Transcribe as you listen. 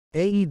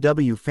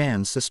AEW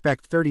fans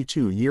suspect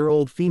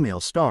 32-year-old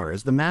female star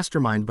as the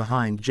mastermind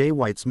behind Jay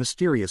White's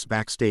mysterious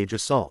backstage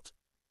assault.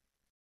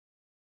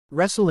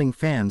 Wrestling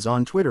fans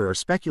on Twitter are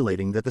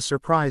speculating that the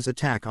surprise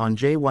attack on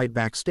Jay White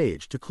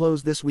backstage to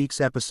close this week's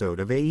episode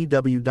of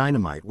AEW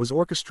Dynamite was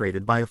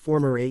orchestrated by a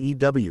former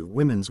AEW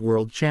Women's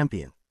World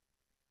Champion.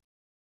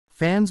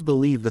 Fans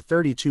believe the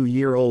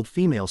 32-year-old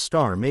female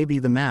star may be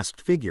the masked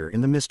figure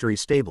in the mystery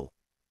stable.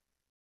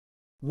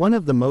 One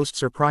of the most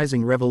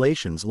surprising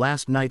revelations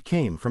last night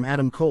came from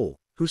Adam Cole,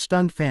 who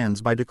stunned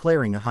fans by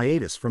declaring a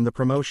hiatus from the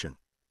promotion.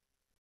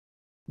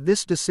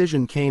 This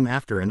decision came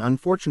after an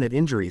unfortunate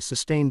injury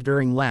sustained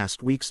during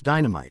last week's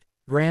Dynamite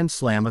Grand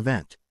Slam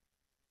event.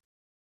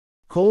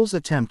 Cole's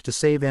attempt to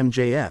save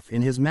MJF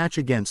in his match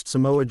against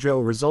Samoa Joe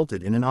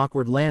resulted in an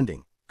awkward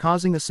landing,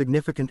 causing a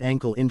significant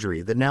ankle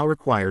injury that now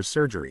requires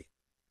surgery.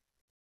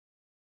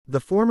 The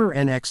former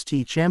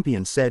NXT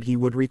champion said he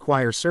would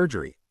require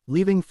surgery,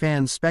 leaving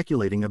fans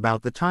speculating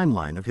about the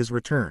timeline of his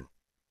return.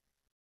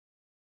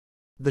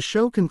 The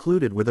show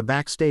concluded with a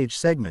backstage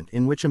segment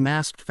in which a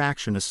masked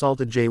faction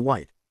assaulted Jay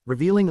White,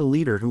 revealing a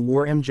leader who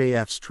wore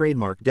MJF's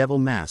trademark devil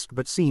mask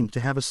but seemed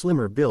to have a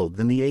slimmer build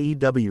than the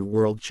AEW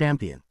World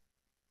Champion.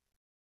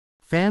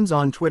 Fans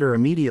on Twitter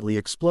immediately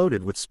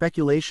exploded with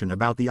speculation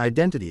about the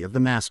identity of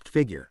the masked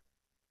figure.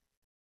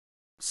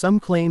 Some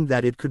claimed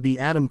that it could be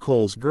Adam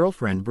Cole's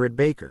girlfriend Britt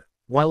Baker,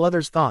 while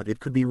others thought it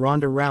could be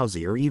Ronda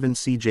Rousey or even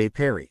CJ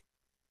Perry.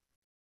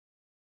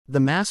 The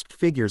masked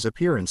figure's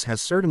appearance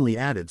has certainly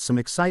added some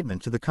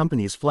excitement to the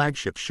company's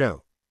flagship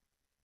show.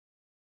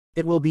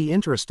 It will be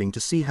interesting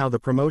to see how the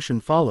promotion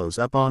follows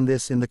up on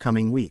this in the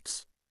coming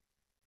weeks.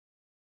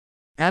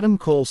 Adam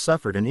Cole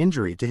suffered an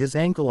injury to his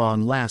ankle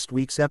on last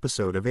week's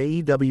episode of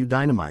AEW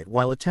Dynamite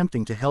while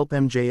attempting to help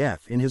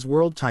MJF in his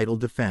world title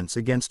defense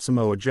against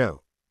Samoa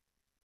Joe.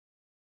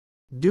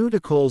 Due to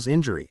Cole's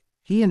injury,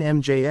 he and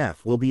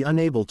MJF will be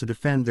unable to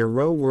defend their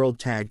Raw World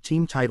Tag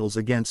Team titles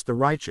against the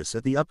Righteous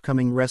at the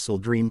upcoming Wrestle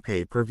Dream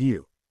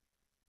pay-per-view.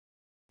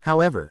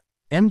 However,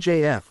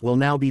 MJF will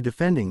now be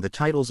defending the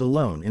titles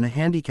alone in a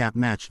handicap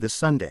match this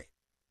Sunday.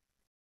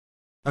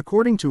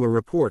 According to a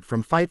report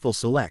from Fightful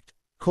Select,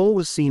 Cole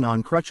was seen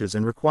on crutches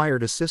and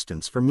required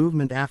assistance for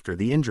movement after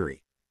the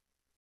injury.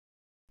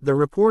 The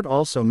report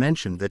also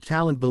mentioned that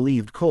talent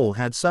believed Cole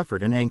had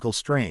suffered an ankle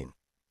strain.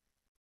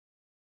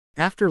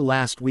 After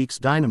last week's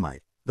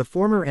Dynamite, the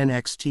former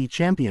NXT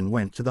champion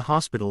went to the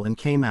hospital and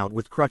came out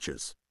with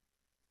crutches.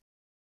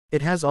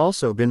 It has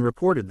also been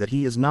reported that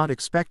he is not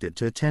expected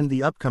to attend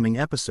the upcoming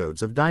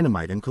episodes of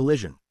Dynamite and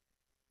Collision.